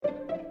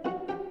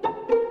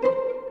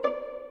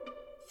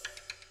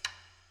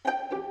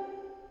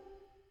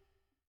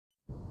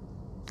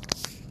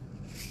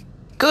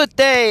Good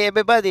day,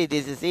 everybody.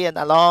 This is Ian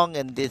Along,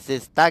 and this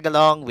is Tag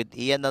Along with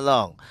Ian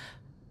Along.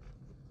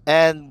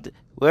 And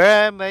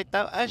where am I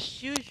now? As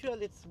usual,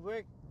 it's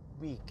work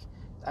week.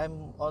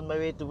 I'm on my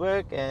way to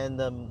work, and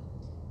on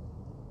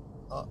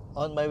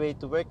my way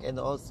to work,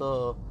 and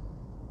also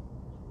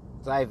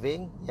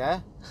driving. Yeah,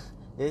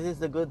 this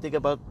is the good thing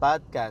about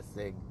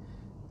podcasting.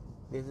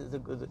 This is a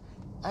good.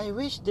 I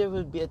wish there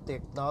would be a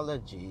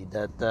technology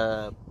that,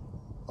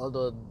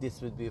 although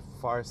this would be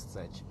far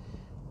stretch,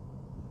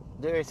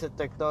 there is a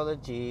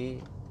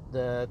technology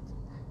that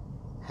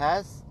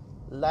has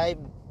live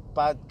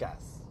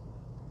podcasts.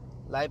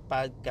 Live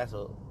podcast.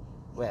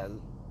 Well,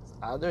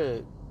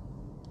 other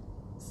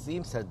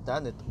streams have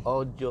done it,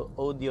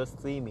 audio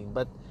streaming,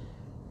 but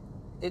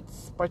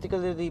it's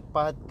particularly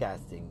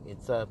podcasting.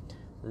 It's a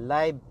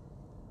live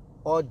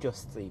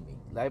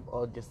live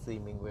audio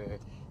streaming where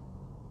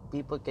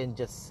people can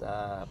just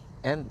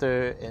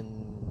enter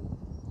and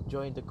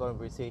join the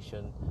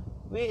conversation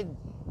with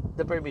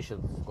the permission,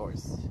 of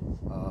course,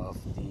 of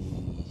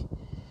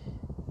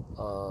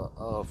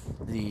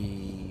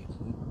the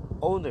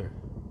owner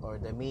or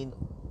the main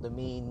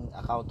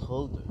account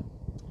holder.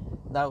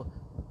 Now,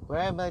 where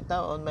am I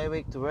now? On my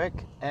way to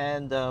work,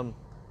 and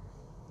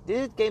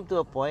did it came to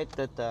a point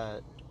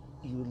that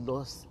you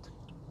lost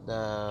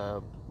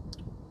the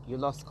you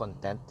lost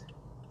content?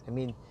 I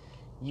mean,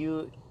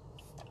 you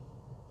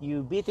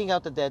you beating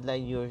out the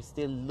deadline. You're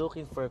still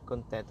looking for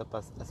content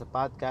as a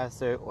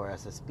podcaster or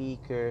as a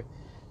speaker,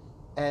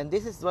 and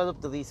this is one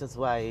of the reasons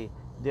why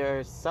there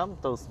are some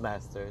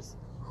Toastmasters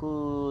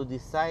who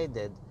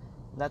decided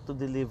not to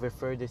deliver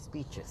further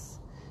speeches,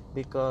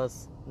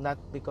 because not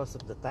because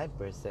of the time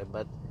per se,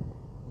 but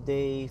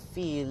they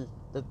feel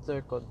that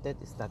their content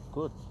is not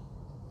good,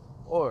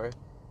 or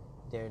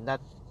they're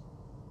not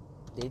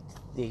they,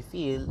 they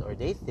feel or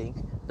they think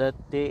that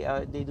they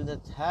do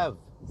not have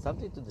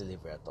something to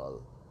deliver at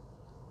all.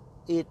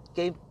 It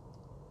came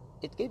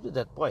it came to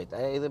that point.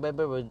 I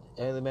remember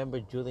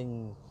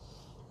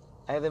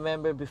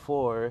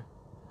before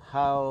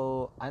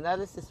how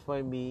analysis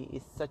for me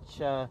is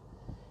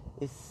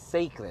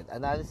sacred.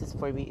 Analysis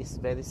for me is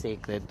very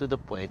sacred, to the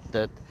point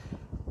that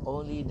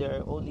only there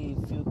are only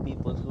few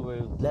people who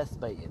were blessed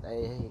by it.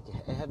 I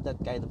have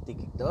that kind of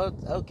thinking.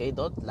 Don't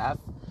laugh.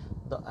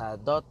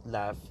 Don't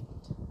laugh.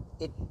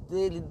 It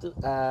really do,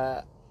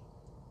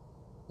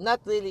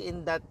 not really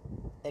in that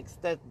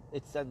extent.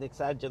 It's an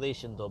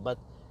exaggeration though, but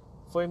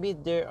for me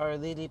there are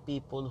really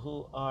people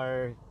who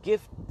are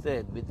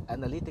gifted with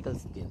analytical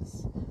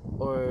skills,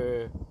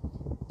 or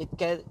it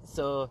can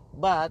so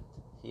but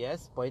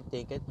yes, point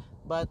taken.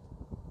 But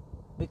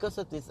because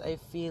of this, I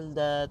feel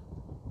that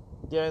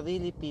there are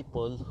really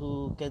people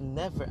who can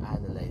never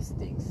analyze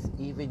things,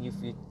 even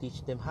if you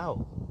teach them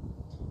how.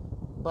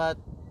 But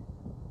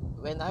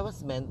when I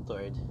was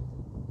mentored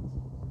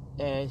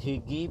and he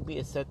gave me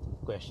a set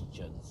of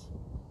questions,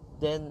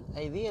 then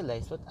I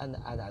realized what an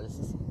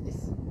analysis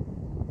is.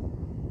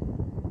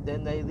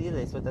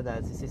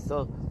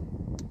 So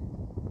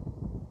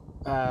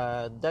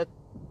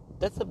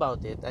that's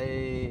about it.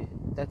 I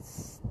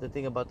That's the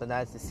thing about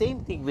analysis.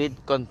 Same thing with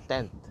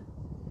content,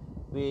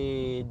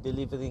 with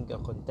delivering a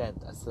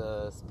content as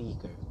a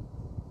speaker,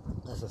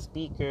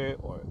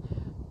 or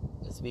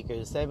a speaker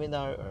in a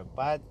seminar, or a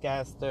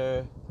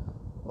podcaster,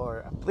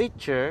 or a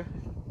preacher,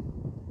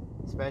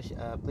 especially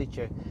a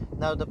preacher.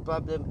 Now the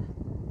problem,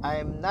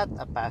 I'm not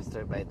a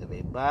pastor, by the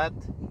way, but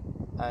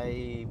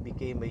I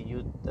became a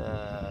youth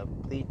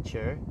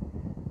preacher,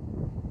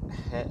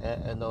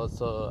 and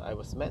also I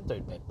was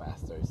mentored by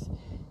pastors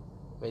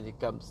when it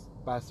comes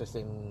pastors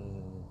in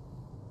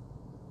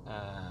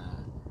uh,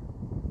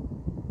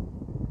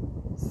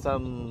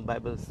 some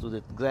Bible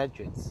student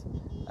graduates,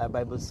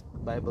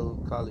 Bible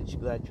college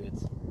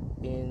graduates,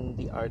 in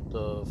the art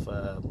of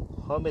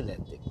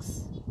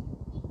homiletics.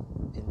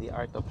 In the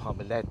art of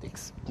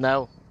homiletics.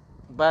 Now,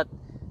 but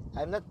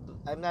I'm not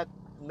I'm not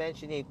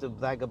mentioning it to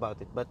brag about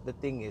it. But the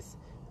thing is,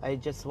 I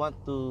just want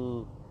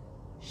to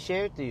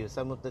share to you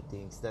some of the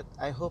things that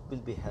I hope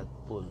will be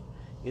helpful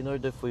in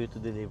order for you to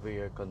deliver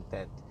your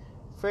content.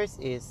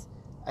 First is,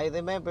 I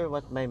remember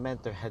what my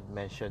mentor had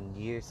mentioned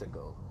years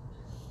ago.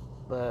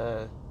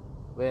 But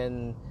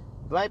when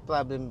my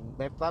problem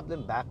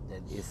back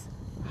then is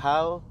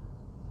how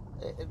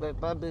my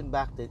problem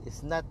back then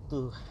is not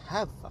to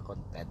have a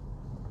content.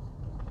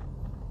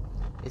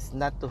 It's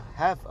not to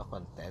have a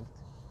content,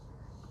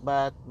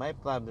 but my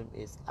problem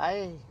is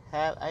I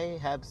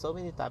have so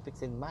many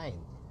topics in mind,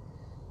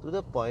 to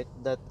the point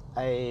that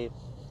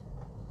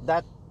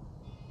that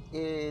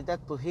that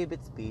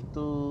prohibits me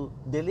to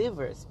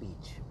deliver a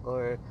speech,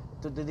 or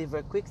to deliver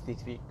a quick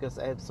speech, because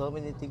I have so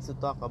many things to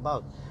talk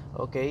about.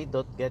 Okay,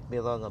 don't get me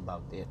wrong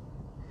about it.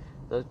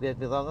 Don't get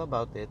me wrong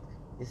about it.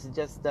 It's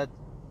just that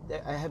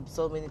I have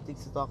so many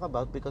things to talk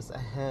about, because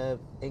I have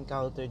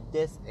encountered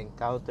this,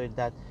 encountered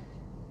that.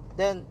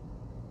 Then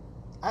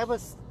I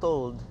was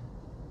told,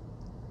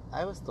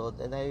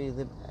 and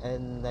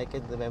I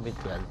can remember it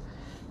well,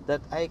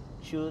 that I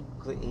should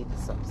create a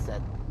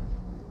subset.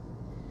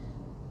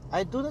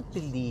 I do not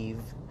believe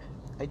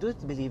I do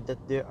believe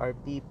that there are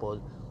people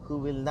who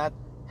will not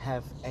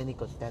have any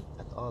content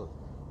at all.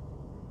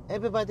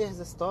 Everybody has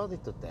a story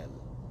to tell.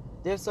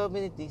 There are so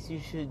many things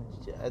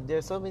there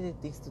are so many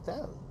things to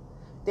tell.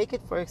 Take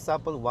it for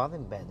example,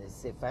 Warren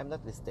Bennis, if I'm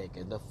not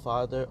mistaken, the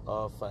father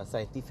of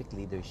scientific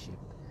leadership.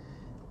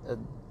 Uh,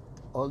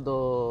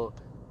 Although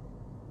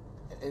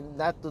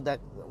not to that,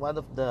 one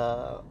of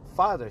the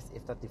fathers,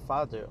 if not the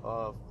father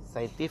of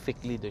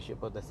scientific leadership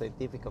or the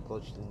scientific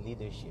approach to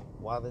leadership,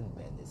 Warren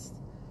Bennis,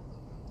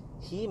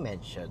 he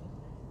mentioned,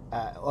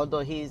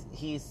 although he's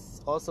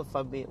also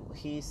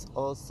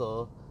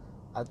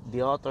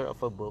the author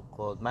of a book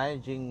called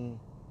Managing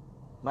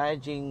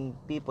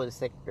People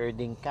is like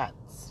Herding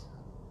Cats,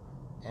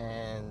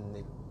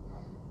 and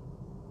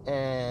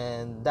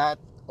that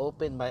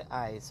opened my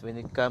eyes when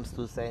it comes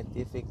to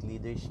scientific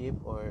leadership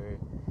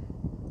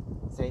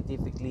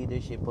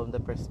from the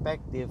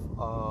perspective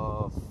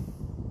of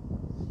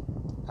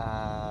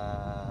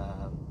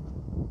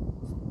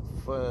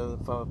from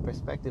a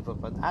perspective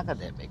of an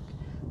academic.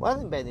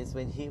 Warren Bennis,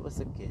 when he was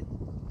a kid,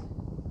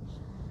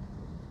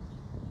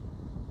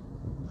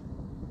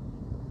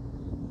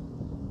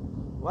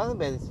 Warren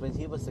Bennis, when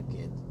he was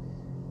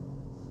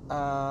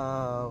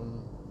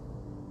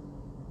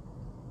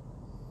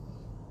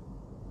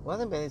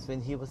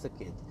a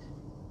kid,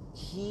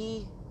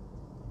 he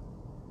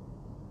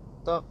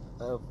talked.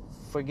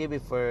 Forgive me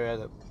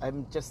for.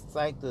 I'm just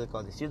trying to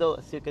recall this.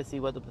 As you can see,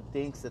 one of the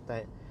things that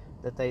I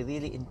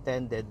really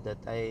intended that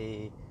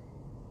I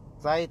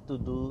try to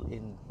do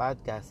in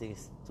podcasting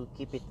is to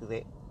keep it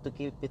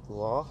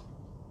raw,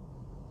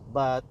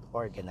 but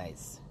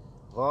organized.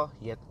 Raw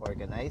yet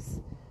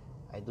organized.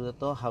 I do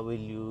not know how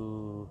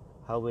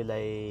will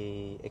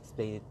I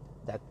explain it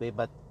that way,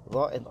 but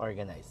raw and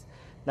organized.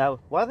 Now,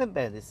 Warren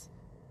Bennis,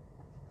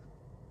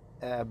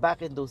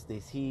 back in those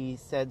days, he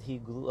said he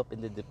grew up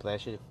in the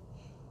Depression.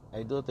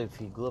 I don't know if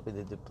he grew up in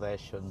the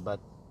Depression, but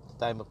the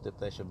time of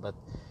Depression. But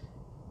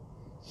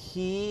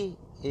he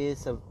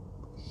is a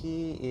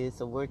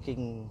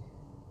working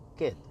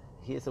kid.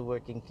 He is a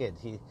working kid.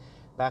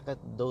 Back at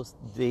those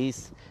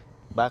days,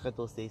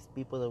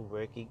 people are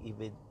working.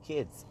 Even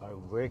kids are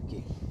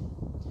working,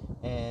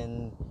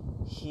 and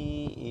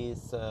he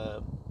is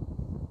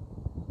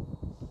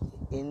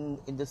in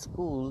the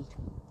school.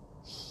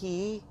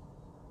 He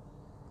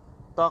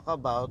talk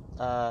about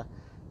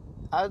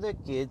other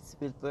kids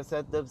will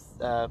presented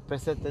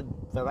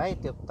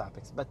variety of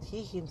topics, but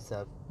he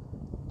himself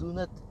do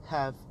not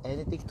have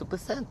anything to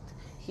present.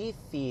 He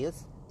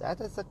feels that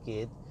as a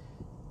kid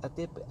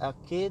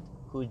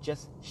who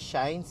just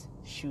shines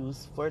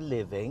shoes for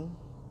living,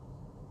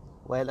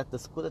 while at the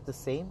school at the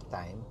same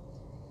time,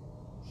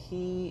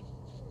 he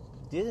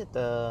didn't.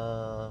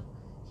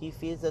 He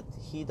feels that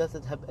he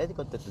doesn't have any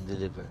content to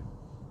deliver,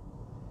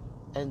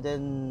 and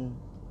then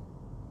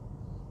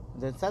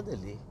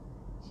suddenly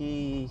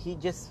he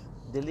just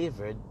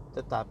delivered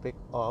the topic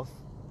of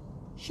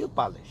shoe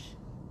polish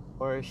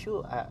or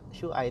shoe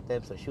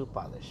items or shoe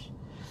polish.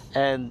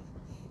 And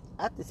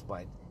at this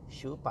point,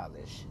 shoe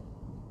polish,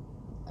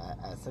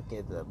 as a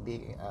kid,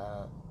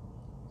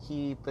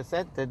 he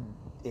presented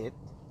it.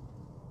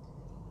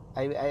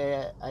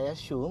 I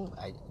assume,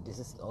 this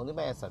is only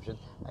my assumption,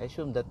 I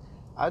assume that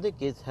other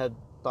kids had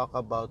talked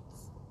about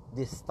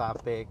this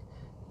topic,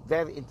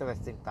 other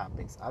interesting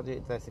topics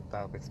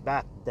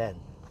back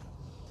then.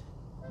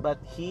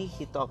 But he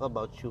talked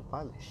about shoe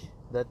polish,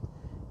 that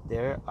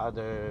there are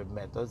other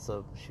methods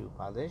of shoe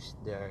polish,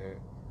 there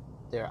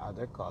are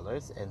other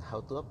colors and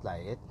how to apply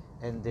it,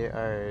 and there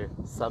are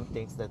some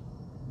things that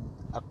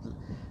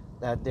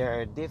there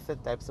are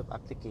different types of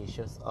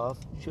applications of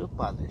shoe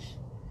polish.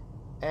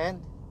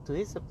 And to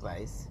his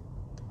surprise,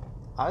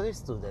 other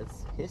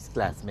students, his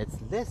classmates,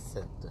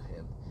 listened to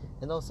him,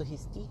 and also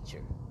his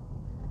teacher,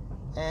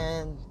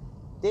 and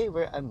they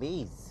were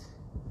amazed.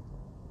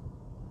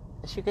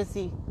 As you can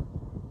see,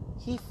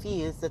 he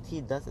feels that he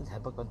doesn't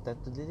have a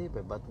content to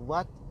deliver, but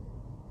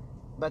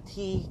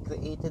he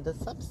created a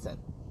subset.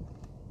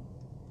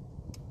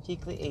 He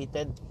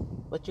created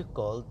what you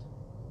called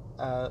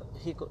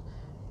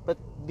but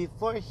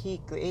before he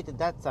created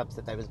that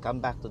subset, I will come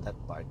back to that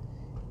part.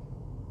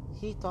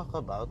 He talked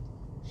about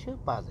shoe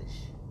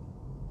polish.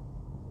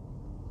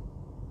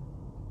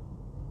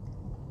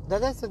 The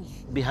lesson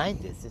behind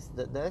this is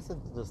that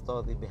the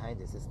story behind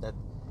this is that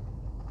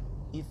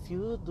if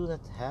you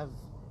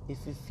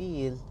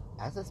feel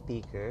as a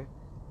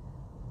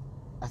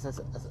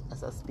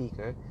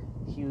speaker,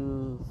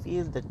 you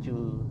feel that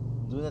you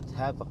do not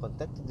have a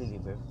content to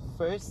deliver,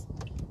 first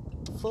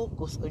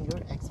focus on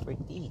your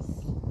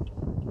expertise.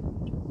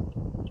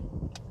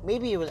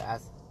 Maybe you will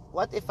ask,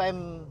 what if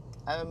I'm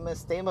a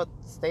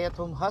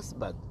stay-at-home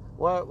husband,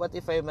 or what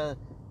if I'm a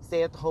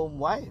stay-at-home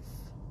wife?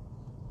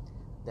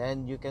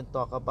 Then you can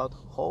talk about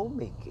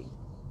homemaking,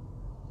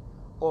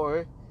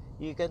 or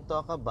you can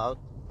talk about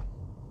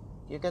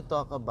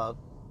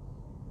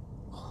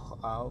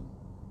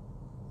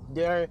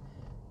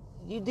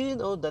do you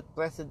know that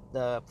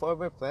the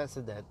former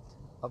president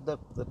of the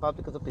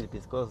Republic of the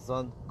Philippines,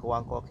 Corazon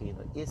Coangco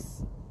Aquino,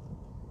 is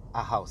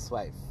a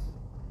housewife?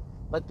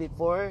 But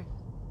before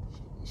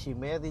she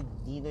married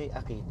Ninoy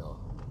Aquino,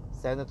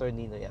 Senator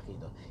Ninoy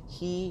Aquino,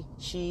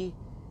 she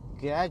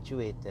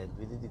graduated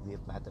with a degree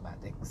of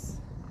mathematics.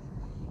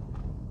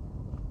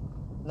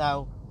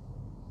 Now,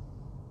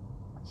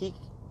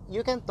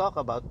 you can talk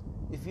about,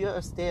 if you're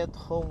a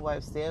stay-at-home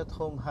wife,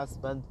 stay-at-home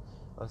husband,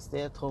 or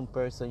stay-at-home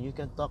person, you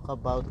can still talk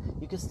about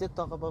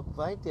a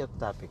variety of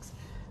topics.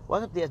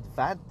 One of the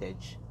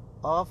advantage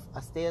of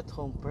a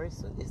stay-at-home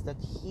person is that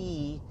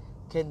he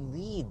can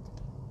read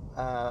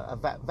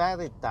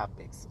varied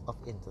topics of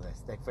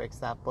interest. Like, for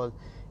example,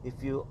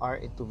 if you're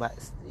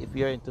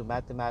into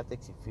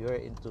mathematics, if you're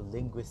into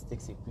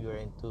linguistics, if you're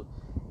into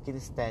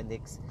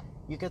kinesthetics,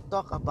 you can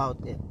talk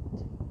about it.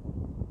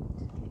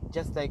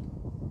 Just like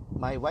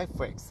my wife,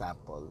 for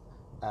example,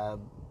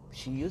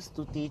 she used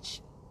to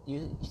teach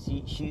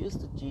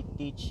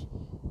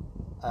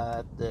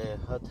at the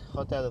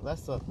hotel and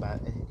restaurant.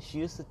 She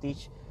used to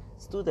teach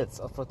students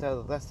of hotel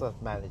and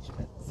restaurant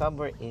management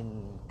somewhere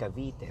in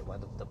Cavite,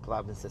 one of the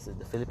provinces in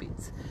the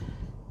Philippines.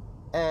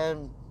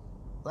 And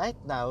right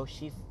now,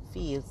 she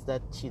feels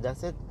that she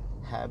doesn't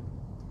have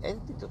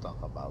anything to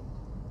talk about.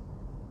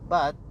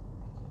 But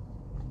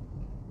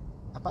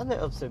upon her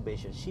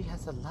observation, she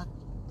has a lot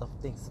of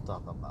things to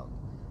talk about.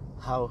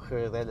 How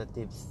her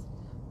relatives,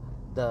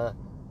 the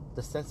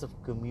sense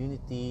of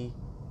community,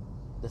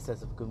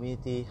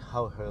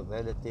 how her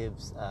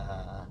relatives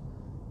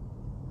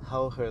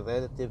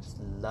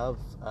love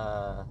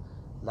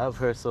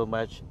her so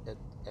much,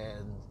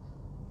 and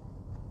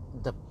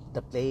the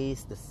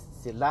place,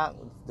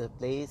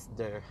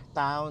 their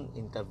town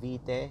in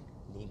Cavite,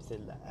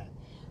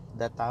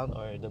 the town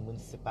or the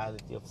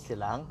municipality of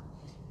Silang.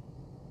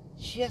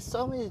 She has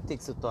so many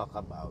things to talk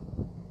about,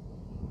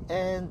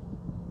 and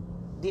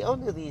the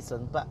only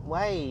reason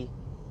why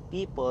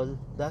people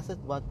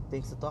doesn't want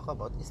things to talk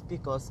about is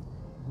because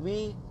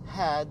we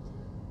had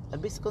a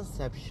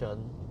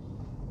misconception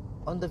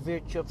on the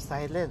virtue of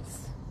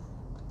silence,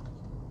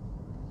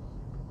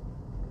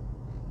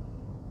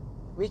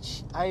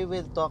 which I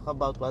will talk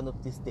about one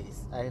of these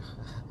days.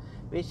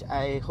 Which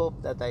I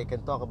hope that I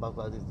can talk about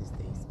one of these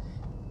days.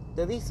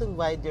 The reason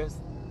why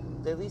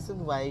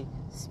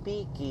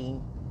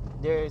speaking,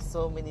 there are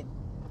so many,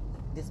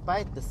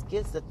 despite the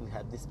skills that we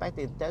have, despite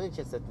the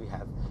intelligence that we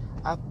have,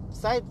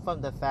 aside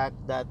from the fact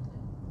that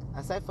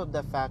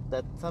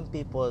some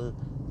people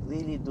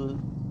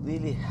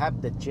really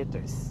have the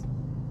jitters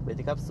when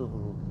it comes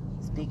to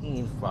speaking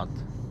in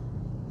front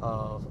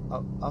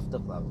of the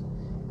crowd,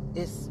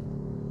 is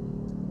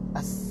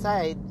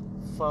aside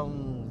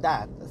from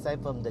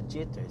the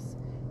jitters,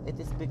 it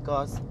is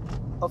because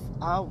of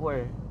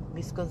our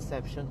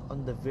misconception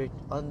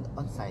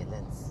on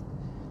silence.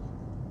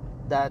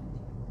 That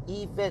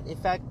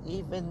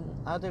even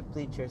other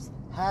preachers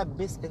have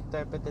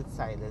misinterpreted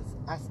silence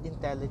as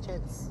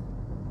intelligence.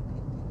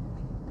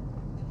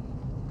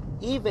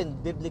 Even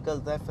biblical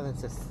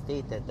references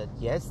stated that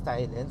yes,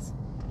 silence,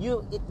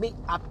 it may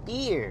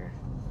appear.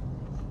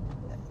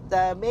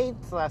 The main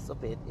thrust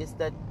of it is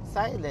that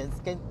silence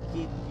can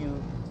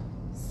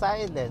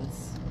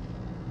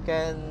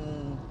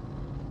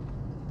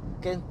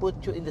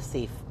put you in the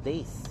safe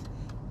place.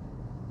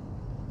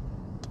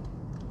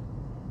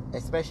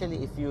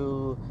 Especially if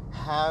you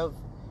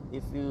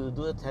do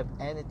not have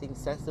anything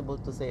sensible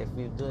to say, if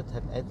you do not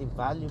have anything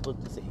valuable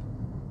to say.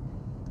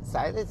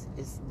 Silence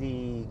is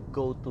the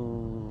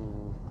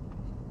go-to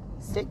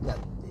signal.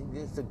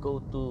 It's a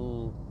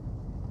go-to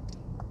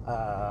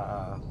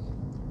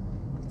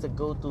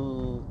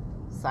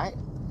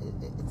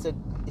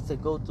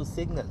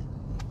signal.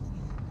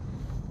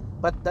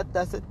 But that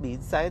doesn't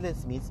mean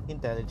silence means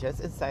intelligence,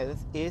 and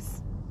silence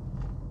is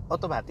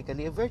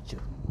automatically a virtue.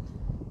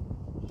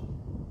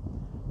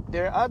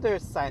 There are other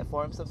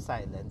forms of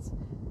silence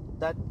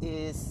that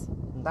is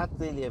not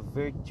really a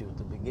virtue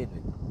to begin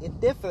with.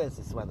 Indifference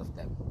is one of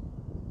them.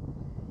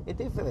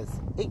 Indifference,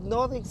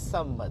 ignoring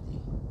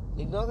somebody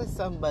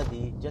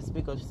just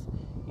because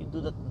you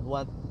do not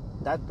want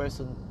that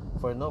person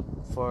for no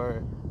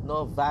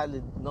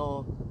valid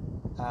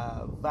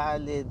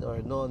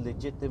or no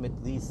legitimate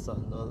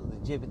reason, no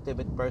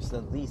legitimate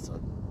personal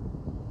reason,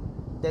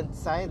 then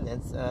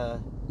silence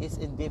is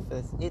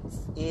indifference. It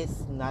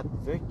is not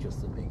virtuous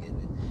to begin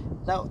with.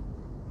 Now,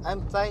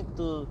 I'm trying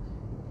to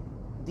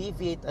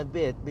deviate a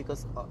bit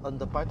because on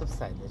the part of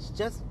silence,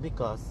 just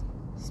because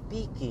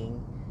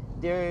speaking,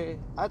 there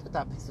are other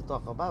topics to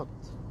talk about.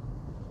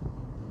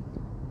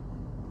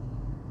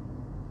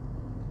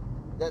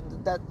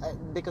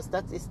 Because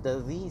that is the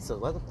reason,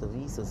 one of the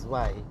reasons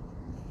why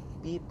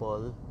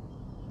people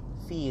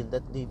feel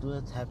that they do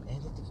not have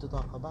anything to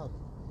talk about,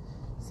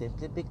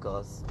 simply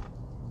because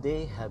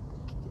they have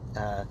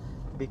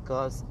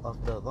because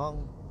of the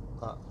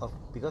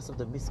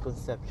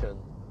misconception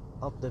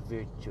of the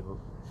virtue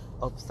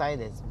of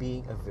silence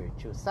being a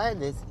virtue.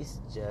 Silence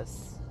is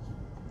just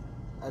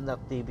an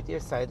activity, or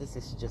silence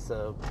is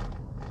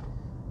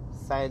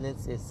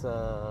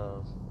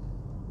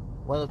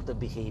one of the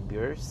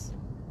behaviors.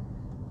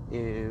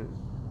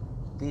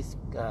 Please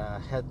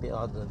help me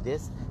out on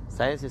this.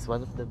 Silence is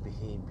one of the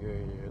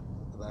behavior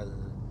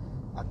natural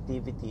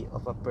activity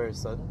of a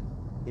person.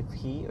 If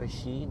he or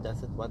she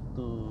doesn't want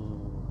to,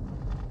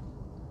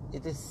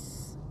 it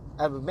is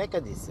a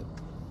mechanism.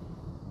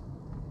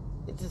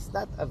 It is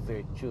not a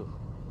virtue.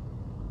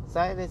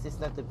 Silence is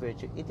not a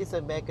virtue. It is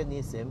a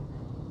mechanism,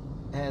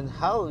 and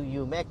how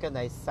you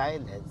mechanize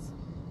silence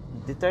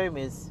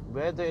determines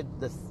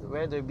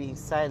whether being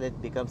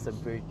silent becomes a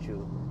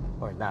virtue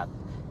or not.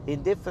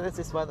 Indifference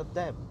is one of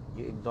them.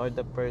 You ignore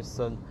the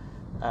person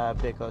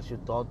because you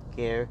don't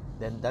care,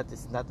 then that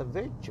is not a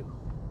virtue.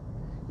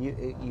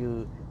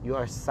 You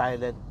are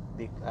silent.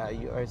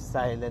 You are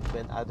silent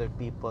when other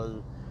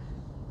people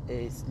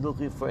is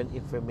looking for an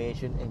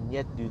information, and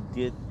yet you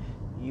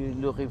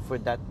looking for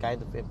that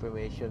kind of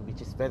information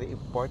which is very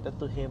important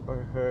to him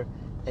or her,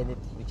 and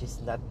which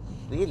is not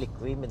really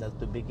criminal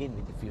to begin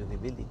with if you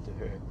reveal it to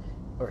her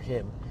or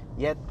him.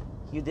 Yet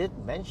you did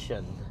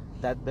mention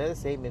that very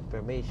same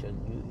information.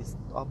 You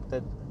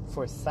opted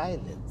for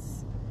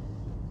silence.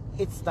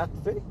 It's not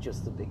virtuous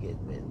to begin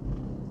with.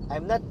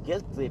 I'm not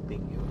guilt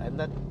tripping you. I'm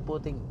not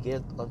putting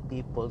guilt on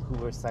people who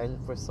were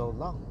silent for so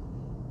long,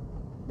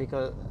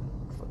 because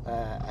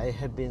I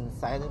have been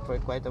silent for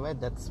quite a while.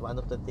 That's one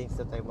of the things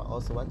that I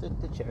also wanted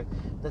to share,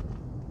 that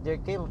there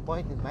came a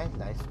point in my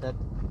life that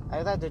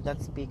I rather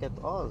not speak at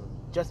all,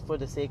 just for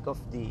the sake of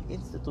the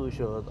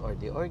institution or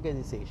the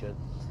organization.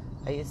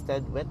 I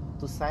instead went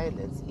to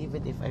silence,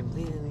 even if I'm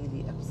really,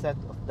 really upset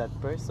of that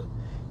person,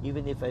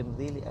 even if I'm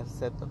really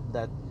upset of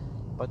that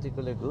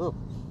particular group.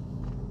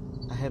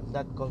 I have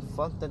not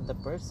confronted the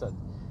person.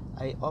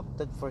 I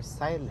opted for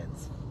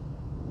silence.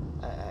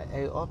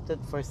 I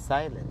opted for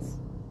silence,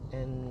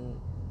 and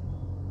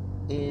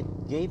it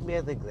gave me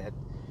a regret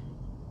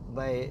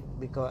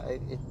because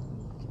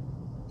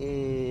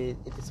it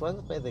is one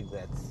of my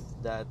regrets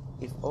that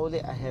if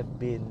only I have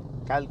been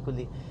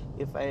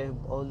if I have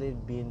only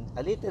been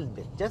a little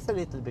bit, just a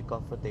little bit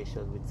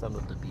confrontational with some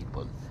of the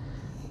people,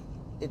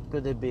 it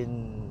could have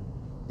been,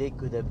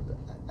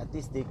 at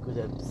least they could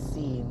have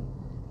seen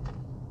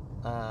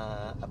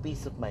a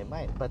piece of my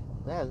mind. But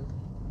well,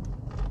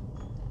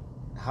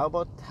 how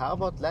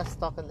about less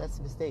talk and less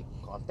mistake?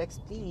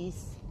 Context,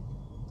 please.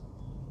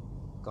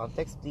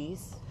 Context,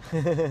 please.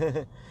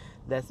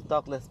 Less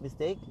talk, less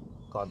mistake.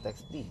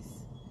 Context,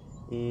 please.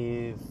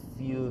 If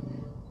you,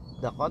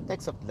 the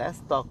context of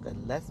less talk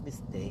and less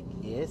mistake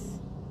is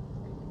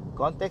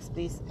context,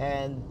 please,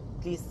 and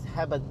please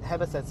have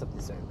a sense of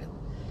discernment.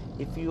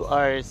 If you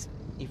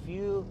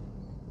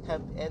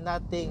have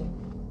nothing,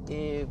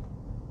 if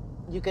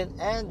you can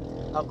end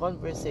a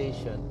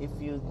conversation if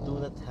you do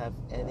not have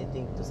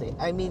anything to say.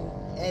 I mean,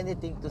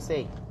 anything to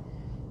say.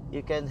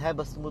 You can have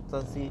a smooth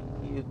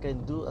You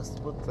can do a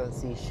smooth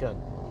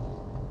transition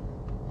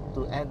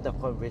to end the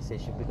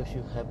conversation because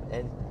you have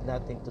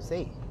nothing to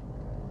say.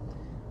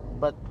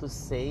 But to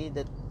say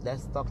that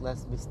less talk,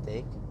 less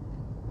mistake,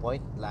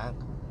 point blank,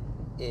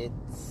 it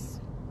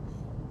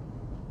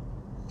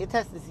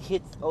has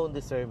its own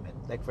discernment.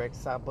 Like for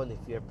example, if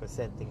you're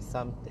presenting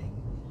something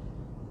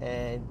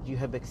and you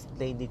have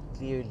explained it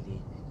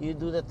clearly, you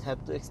do not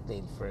have to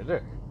explain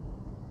further.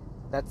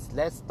 That's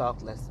less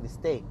talk, less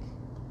mistake.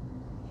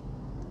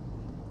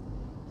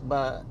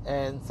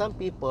 And some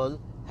people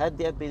had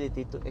the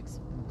ability to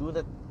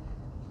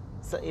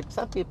so if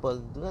some people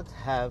do not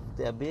have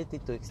the ability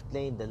to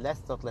explain the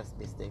less talk, less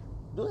mistake,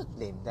 do not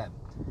blame them.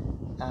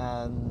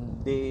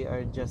 And they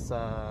are just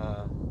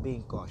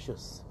being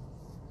cautious.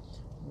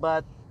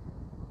 But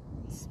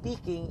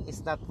speaking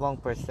is not wrong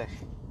per se.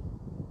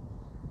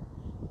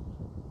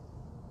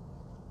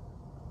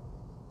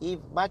 If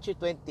Matthew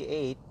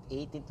 28,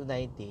 18 to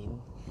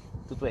 19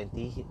 to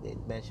 20,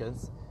 it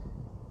mentions,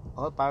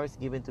 all power is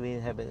given to me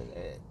in heaven.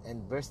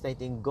 And verse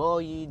 19, go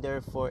ye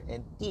therefore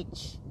and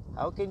teach.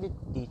 How can you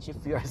teach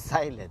if you are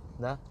silent?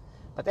 No?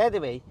 But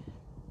anyway,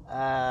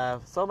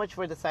 so much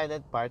for the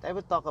silent part. I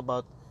will talk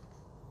about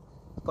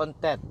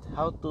content,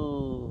 how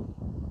to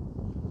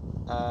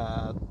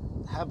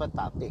have a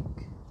topic,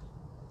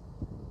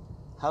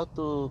 how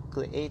to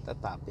create a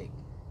topic.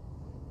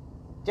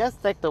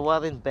 Just like the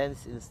Warren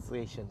Bennis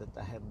illustration that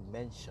I have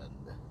mentioned,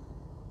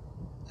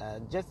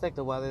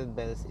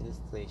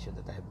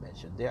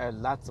 there are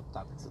lots of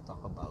topics to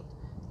talk about.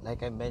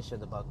 Like I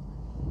mentioned about,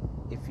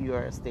 if you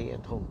are a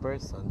stay-at-home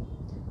person,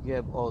 you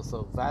have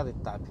also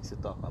valid topics to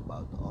talk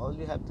about. All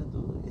you have to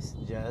do is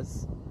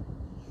just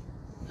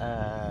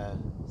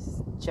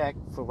check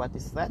for what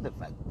is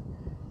relevant.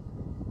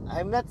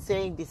 I'm not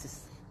saying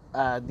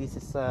I'm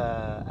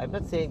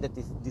not saying that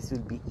this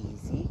will be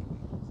easy.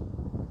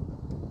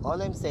 All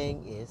I'm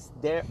saying is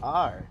there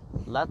are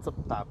lots of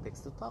topics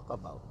to talk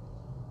about.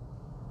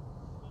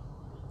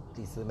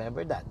 Please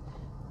remember that.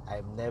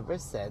 I've never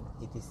said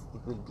it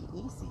will be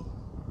easy.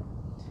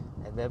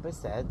 I've never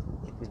said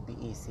it will be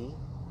easy,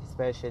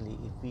 especially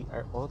if we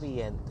are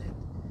oriented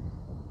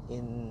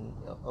in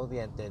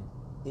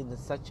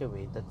such a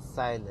way that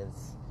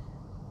silence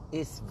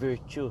is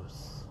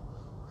virtuous.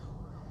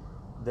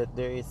 That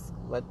there is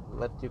what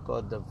you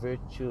call the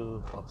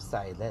virtue of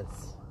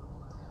silence.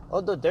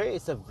 Although there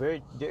is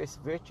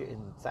virtue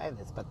in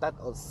silence, but not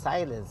all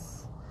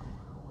silence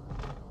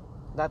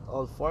not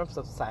all forms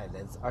of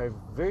silence are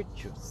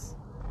virtues.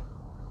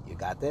 You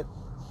got it?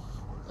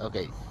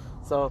 Okay.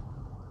 So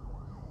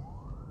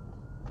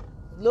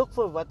look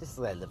for what is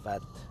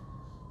relevant.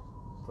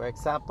 For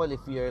example,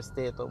 if you're a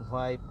stay-at-home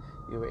wife,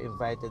 you were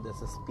invited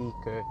as a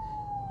speaker,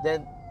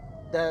 then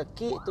the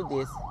key to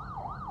this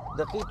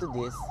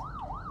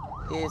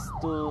is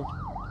to,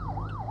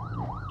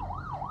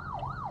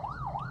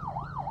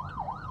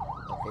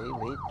 okay,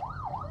 wait.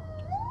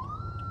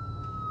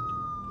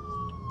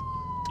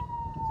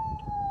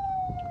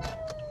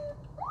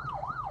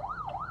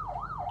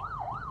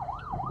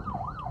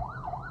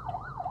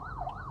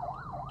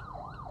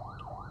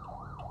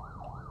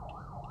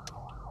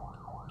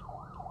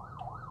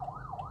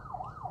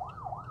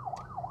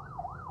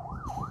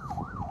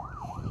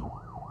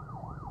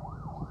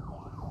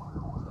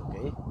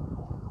 Okay.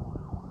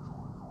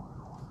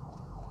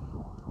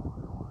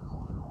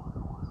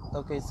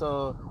 Okay,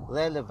 so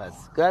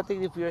relevance.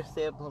 Granting if you're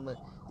stay-at-home,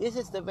 this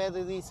is the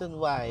very reason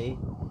why,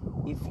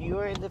 if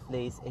you're in the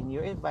place and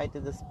you're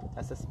invited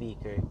as a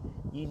speaker,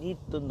 you need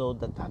to know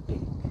the topic,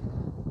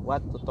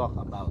 what to talk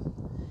about.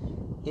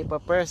 If a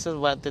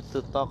person wanted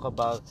to talk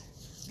about,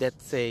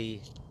 let's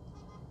say,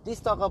 please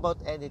talk about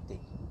anything.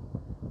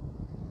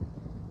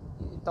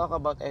 Talk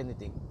about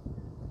anything.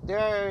 There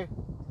are,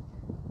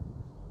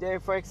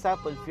 for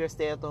example, if you're a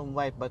stay-at-home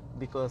wife, but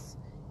because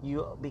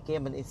you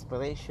became an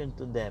inspiration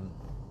to them,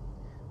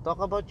 talk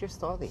about your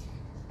story.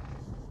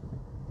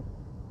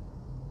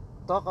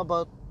 Talk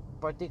about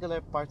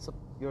particular parts of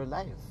your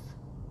life.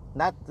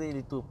 Not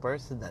really too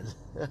personal.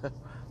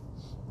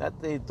 Not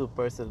really too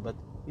personal, but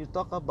you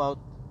talk about,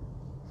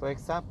 for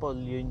example,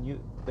 you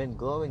when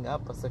growing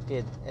up as a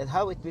kid and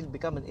how it will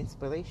become an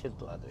inspiration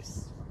to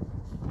others.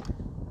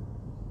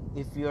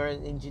 If you're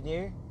an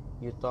engineer,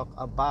 you talk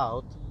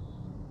about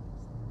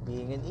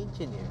being an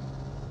engineer.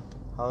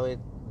 How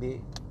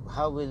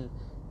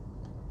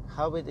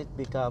will it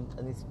become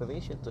an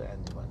inspiration to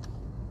anyone?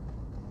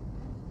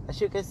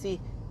 As you can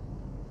see,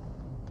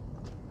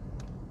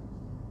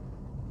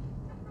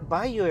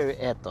 by your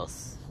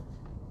ethos,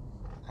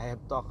 I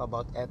have talked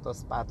about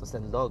ethos, pathos,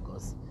 and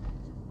logos.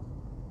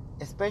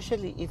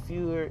 Especially if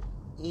your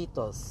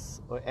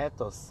ethos or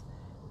ethos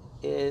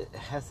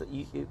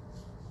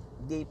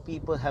the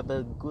people have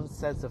a good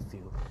sense of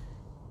you.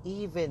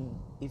 Even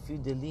if you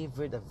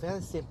delivered a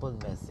very simple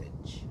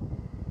message,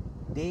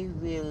 they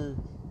will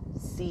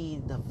see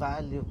the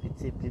value of it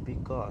simply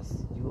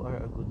because you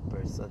are a good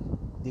person.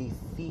 They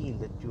feel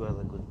that you are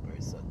a good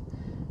person.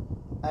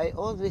 I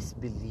always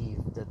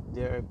believe that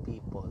there are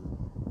people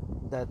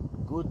that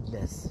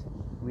goodness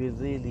will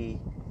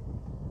really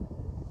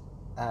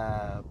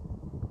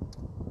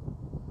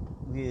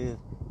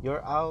your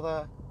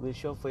aura will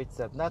show for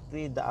itself. Not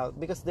really the aura,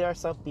 because there are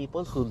some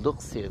people who look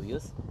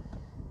serious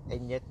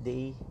and yet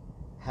they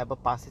have a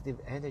positive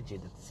energy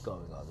that is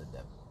going on in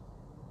them.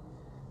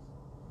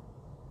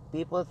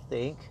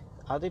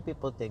 Other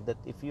people think that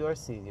if you are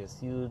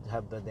serious, you'd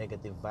have the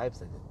negative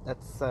vibes in it.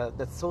 That's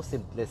so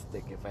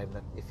simplistic,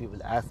 if you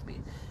will ask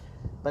me.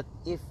 But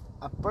if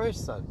a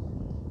person,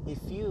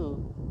 if your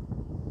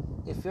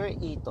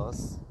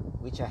ethos,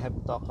 which I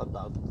have talked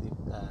about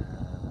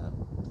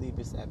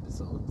previous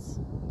episodes,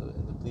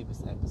 in the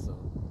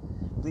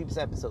previous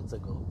episodes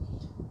ago,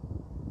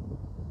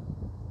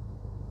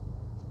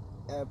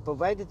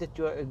 provided that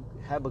you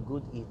have a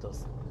good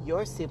ethos,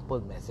 your simple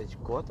message,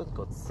 quote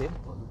unquote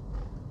simple,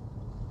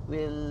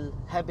 will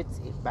have its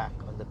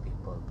impact on the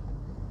people.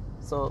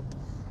 So,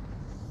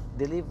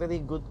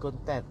 delivering good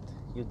content,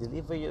 you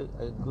deliver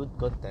a good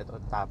content or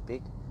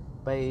topic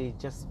by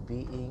just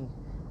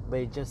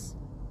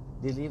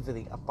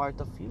delivering a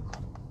part of you.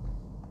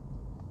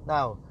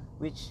 Now,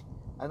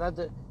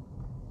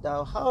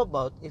 how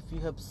about if you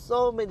have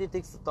so many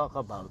things to talk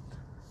about?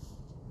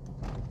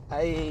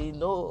 I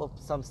know of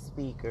some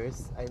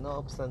speakers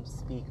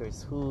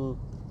who,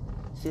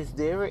 since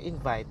they were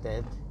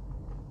invited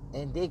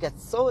and they got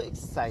so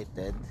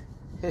excited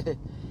to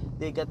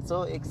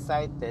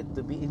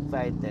be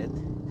invited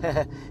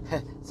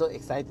so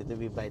excited to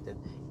be invited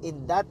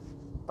in that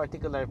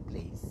particular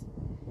place,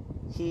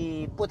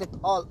 he put it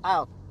all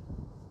out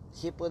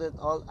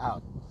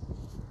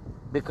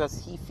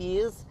because he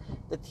feels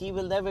that he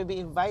will never be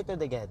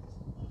invited again.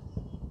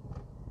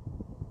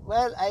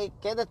 Well, I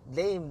cannot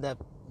blame the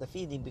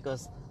feeling,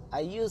 because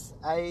I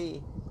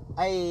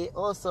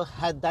also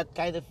had that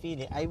kind of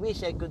feeling. I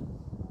wish I could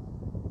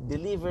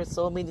deliver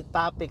so many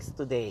topics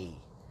today,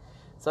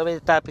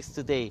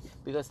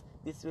 because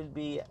this will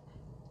be,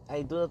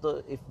 I do not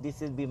know if this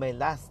will be my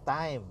last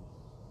time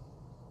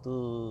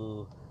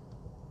to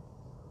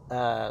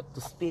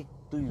speak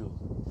to you.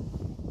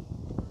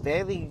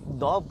 Very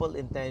noble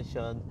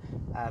intention,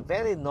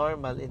 very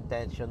normal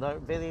intention, or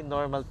very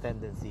normal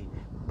tendency.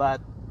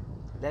 But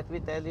let me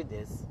tell you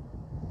this,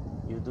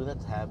 you do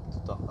not have to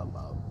talk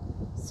about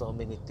so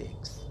many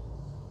things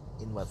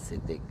in one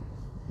sitting.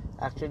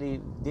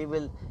 Actually,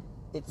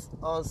 it's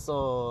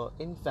also,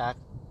 in fact,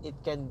 it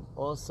can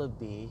also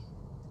be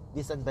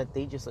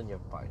disadvantageous on your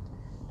part.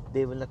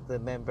 They will not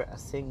remember a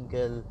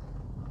single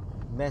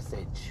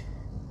message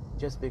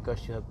just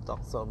because you have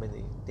talked so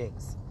many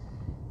things.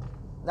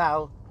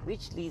 Now,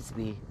 which leads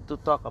me to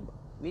talk about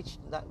which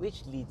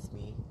leads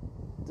me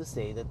to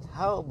say that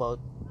how about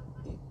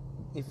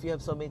if you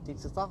have so many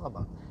things to talk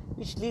about,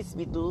 which leads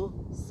me to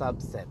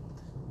subset.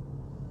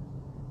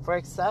 For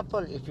example,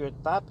 if your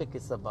topic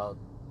is about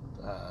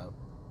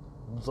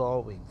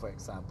drawing, for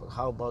example,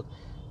 how about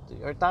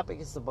your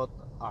topic is about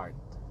art?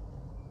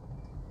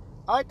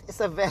 Art is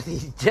a very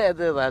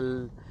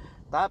general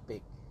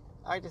topic.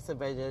 Art is a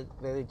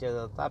very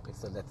general topic.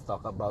 So let's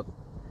talk about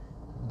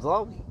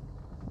drawing.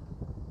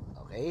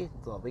 Okay,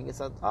 drawing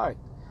is an art.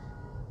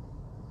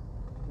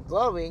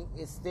 Drawing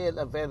is still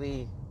a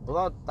very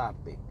broad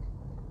topic.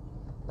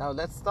 Now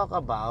let's talk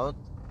about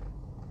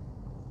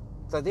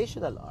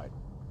traditional art.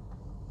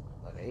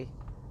 Okay,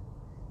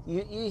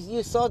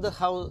 you saw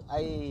how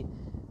I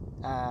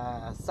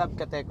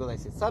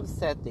subcategorize it.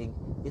 Subsetting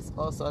is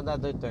also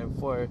another term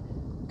for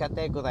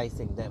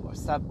categorizing them, or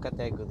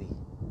subcategory.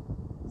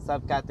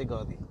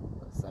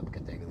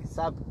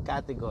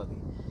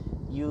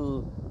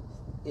 You,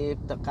 if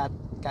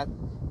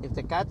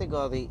the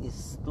category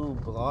is too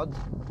broad,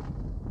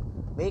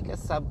 make a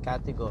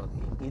subcategory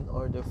in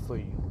order for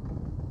you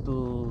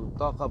to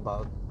talk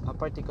about a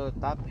particular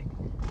topic.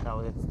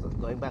 Now let's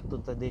going back to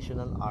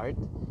traditional art.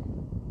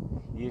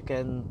 You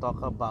can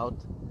talk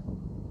about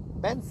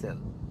pencil.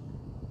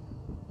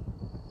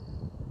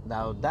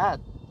 Now that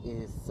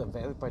is a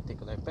very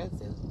particular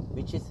pencil,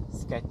 which is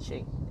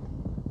sketching.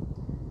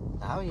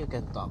 Now you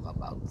can talk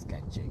about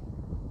sketching.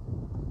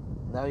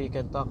 Now you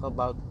can talk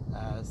about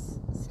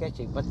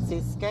sketching. But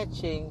since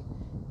sketching,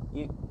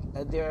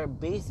 there are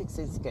basics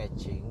in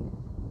sketching,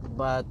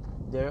 but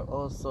there are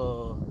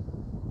also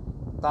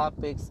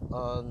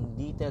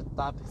detailed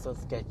topics on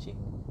sketching.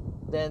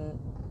 Then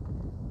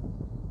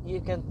you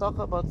can talk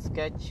about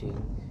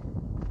sketching,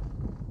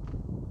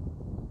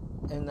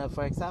 and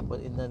for example,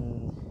 in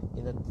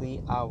a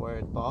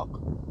 3-hour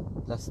talk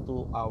plus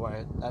 2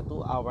 hour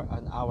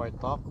an hour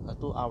talk, a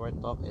 2-hour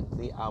talk, and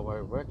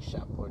 3-hour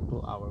workshop, or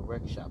 2-hour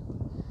workshop.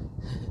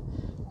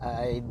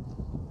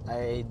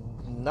 I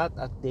not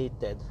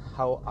updated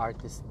how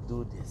artists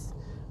do this,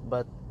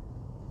 but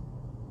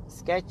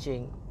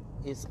sketching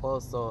is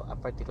also a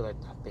particular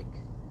topic.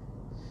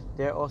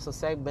 There are also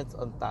segments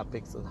on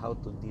topics on how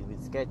to deal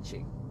with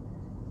sketching,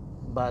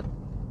 but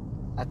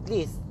at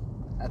least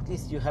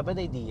you have an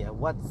idea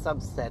what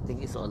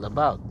subsetting is all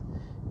about.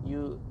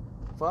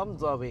 From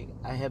drawing,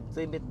 I have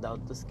trimmed it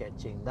down to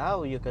sketching.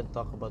 Now you can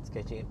talk about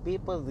sketching, and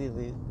people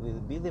will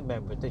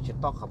remember that you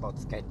talk about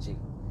sketching,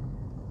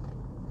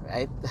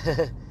 right?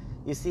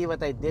 You see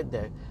what I did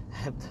there?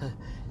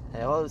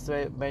 I always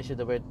mention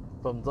the word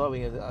from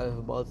drawing, and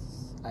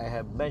I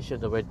have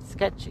mentioned the word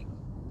sketching.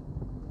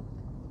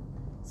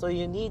 So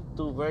you need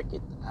to work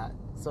it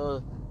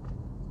out.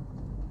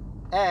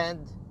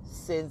 And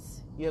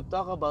since you have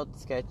talked about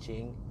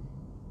sketching,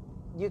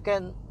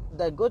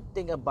 the good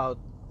thing about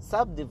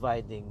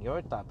subdividing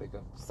your topic,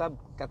 of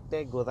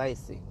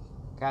categorizing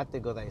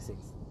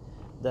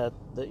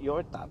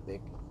your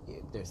topic,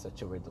 if there's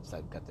such a word of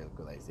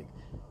subcategorizing,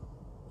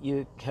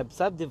 you have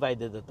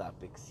subdivided the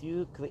topics.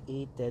 You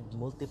created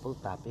multiple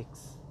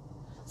topics.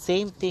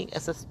 Same thing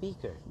as a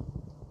speaker.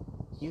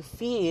 You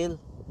feel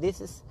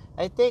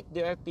I think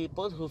there are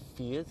people who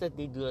feel that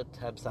they do not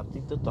have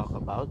something to talk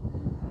about.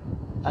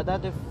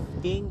 Another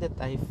thing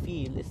that I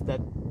feel is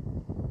that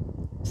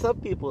some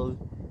people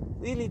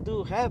really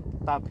do have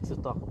topics to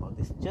talk about.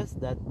 It's just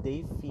that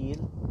they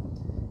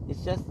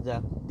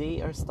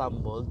are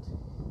stumbled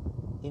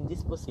in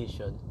this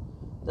position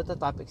that the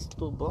topic is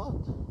too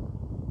broad.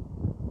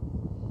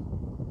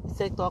 It's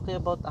like talking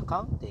about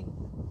accounting.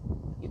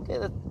 You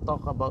cannot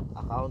talk about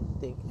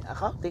accounting.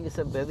 Accounting is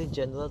a very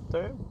general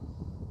term.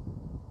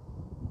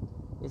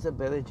 It's a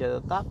very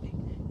general topic.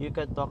 You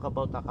can talk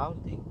about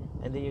accounting,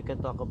 and then you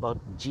can talk about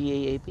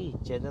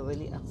GAAP,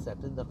 Generally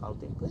Accepted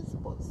Accounting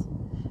Principles.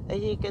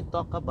 And you can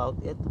talk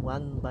about it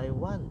one by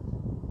one.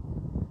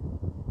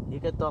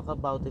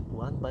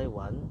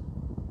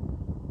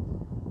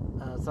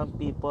 Some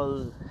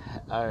people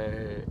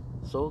are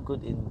so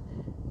good in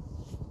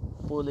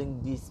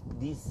pulling these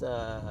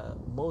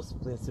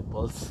most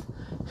principles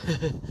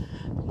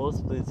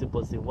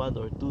in 1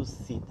 or 2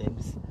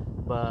 sittings,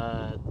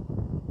 but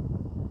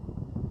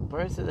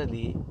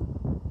personally,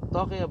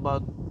 talking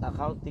about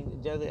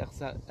accounting, generally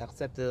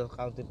accepted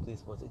accounting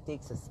principles, it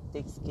takes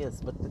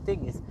skills. But the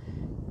thing is,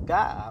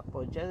 GAAP,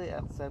 or generally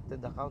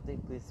accepted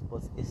accounting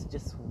principles, is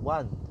just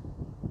one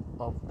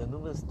of the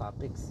numerous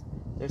topics.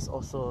 There's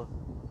also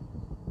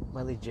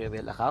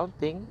managerial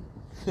accounting,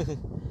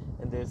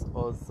 and there's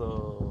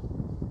also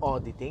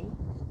auditing.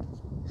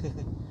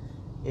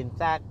 In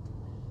fact,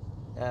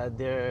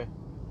 there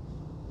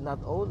not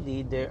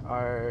only there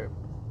are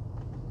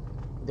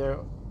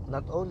their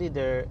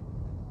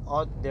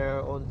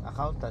own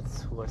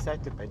accountants who are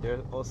certified, there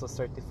are also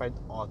certified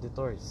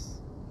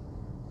auditors.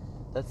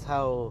 That's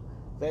how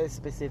very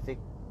specific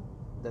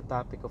the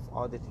topic of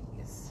auditing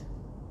is.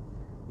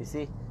 You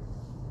see,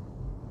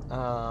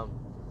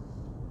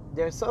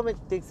 there are so many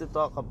things to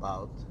talk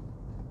about,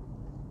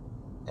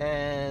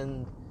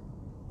 And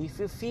if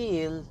you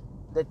feel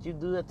that you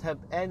do not have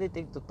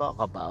anything to talk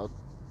about,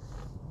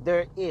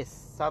 there is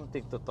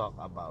something to talk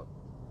about.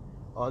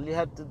 All you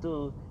have to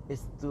do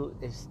is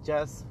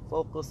just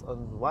focus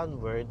on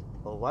one word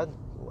or one.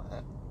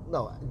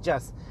 No,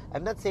 just.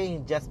 I'm not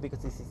saying just because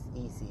this is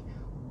easy.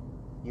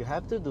 You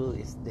have to do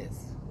is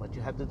this. What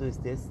you have to do is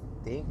this.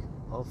 Think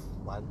of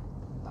one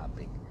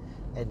topic,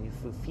 and if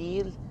you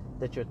feel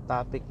that your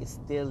topic is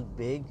still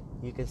big,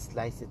 you can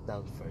slice it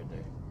down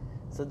further.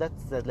 So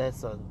that's the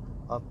lesson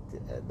of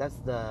that's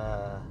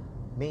the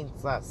main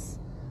thrust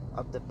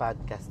of the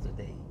podcast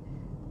today.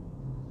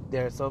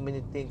 There are so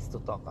many things to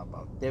talk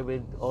about. There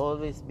will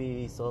always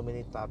be so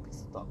many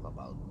topics to talk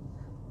about.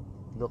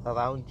 Look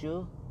around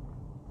you,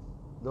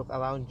 look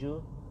above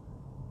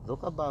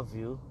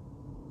you,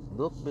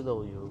 look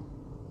below you,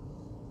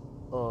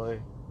 or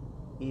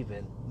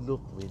even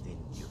look within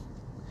you.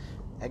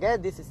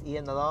 Again, this is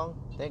Ian Along.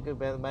 Thank you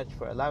very much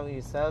for allowing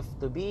yourself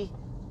to be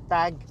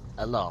tagged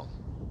along.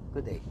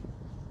 Good day.